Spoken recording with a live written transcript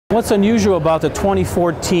What's unusual about the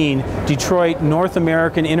 2014 Detroit North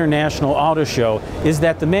American International Auto Show is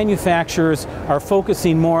that the manufacturers are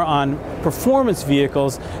focusing more on performance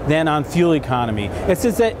vehicles than on fuel economy. It's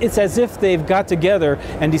as if they've got together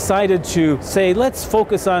and decided to say, let's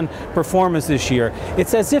focus on performance this year.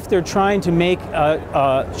 It's as if they're trying to make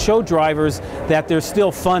show drivers that there's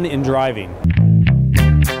still fun in driving.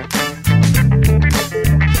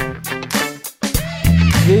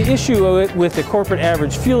 The issue with the corporate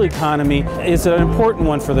average fuel economy is an important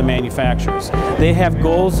one for the manufacturers. They have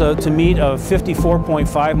goals to meet of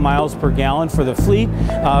 54.5 miles per gallon for the fleet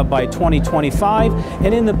by 2025.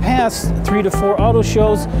 And in the past 3 to 4 auto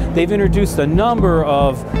shows, they've introduced a number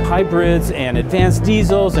of hybrids and advanced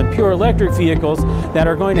diesels and pure electric vehicles that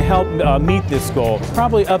are going to help meet this goal.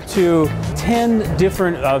 Probably up to 10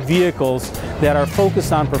 different vehicles that are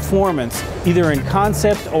focused on performance, either in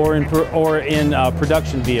concept or in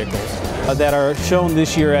production vehicles that are shown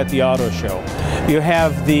this year at the auto show. You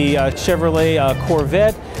have the Chevrolet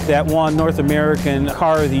Corvette that won North American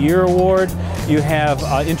Car of the Year award. You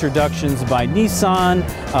have introductions by Nissan,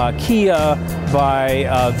 Kia, by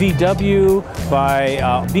VW, by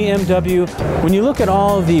BMW. When you look at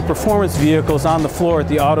all of the performance vehicles on the floor at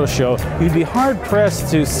the auto show, you'd be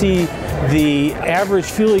hard-pressed to see the average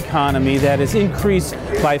fuel economy that has increased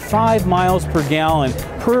by 5 miles per gallon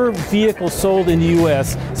per vehicle sold in the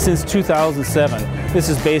U.S. since 2007. This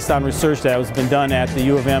is based on research that has been done at the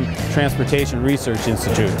U of M Transportation Research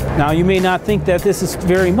Institute. Now, you may not think that this is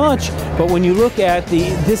very much, but when you look at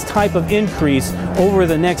this type of increase over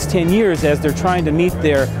the next 10 years as they're trying to meet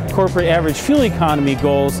their corporate average fuel economy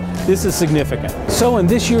goals, this is significant. So in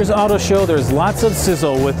this year's auto show, there's lots of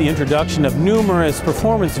sizzle with the introduction of numerous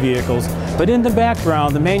performance vehicles, but in the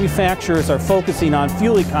background, the manufacturers are focusing on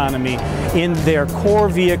fuel economy in their core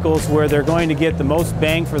vehicles where they're going to get the most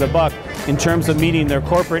bang for the buck in terms of meeting their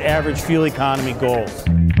corporate average fuel economy goals.